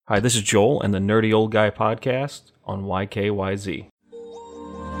Hi, this is Joel and the Nerdy Old Guy podcast on YKYZ.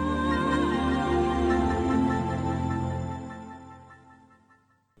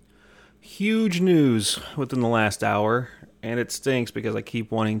 Huge news within the last hour, and it stinks because I keep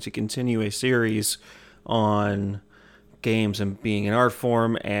wanting to continue a series on games and being an art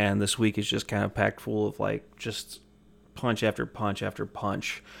form, and this week is just kind of packed full of just punch after punch after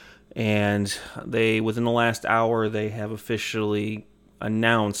punch. And within the last hour, they have officially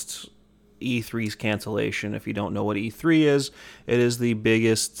announced E3's cancellation. If you don't know what E3 is, it is the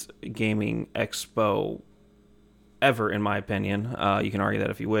biggest gaming expo ever, in my opinion. You can argue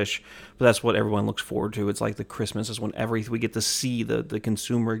that if you wish, but that's what everyone looks forward to. It's like the Christmas is when we get to see, the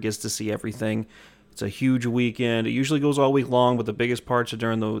consumer gets to see everything. It's a huge weekend. It usually goes all week long, but the biggest parts are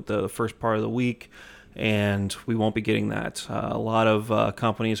during the first part of the week, and we won't be getting that. A lot of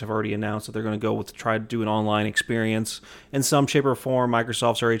companies have already announced that they're going to go with try to do an online experience in some shape or form.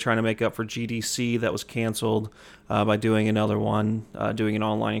 Microsoft's already trying to make up for GDC that was canceled by doing another one, doing an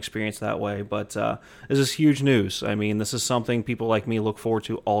online experience that way. But this is huge news. I mean, this is something people like me look forward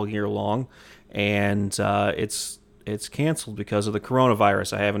to all year long, and it's canceled because of the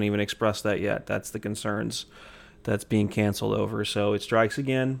coronavirus. I haven't even expressed that yet. That's the concerns that's being canceled over. So it strikes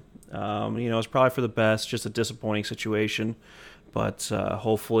again. It's probably for the best, just a disappointing situation. But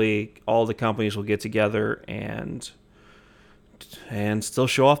hopefully all the companies will get together and still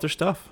show off their stuff.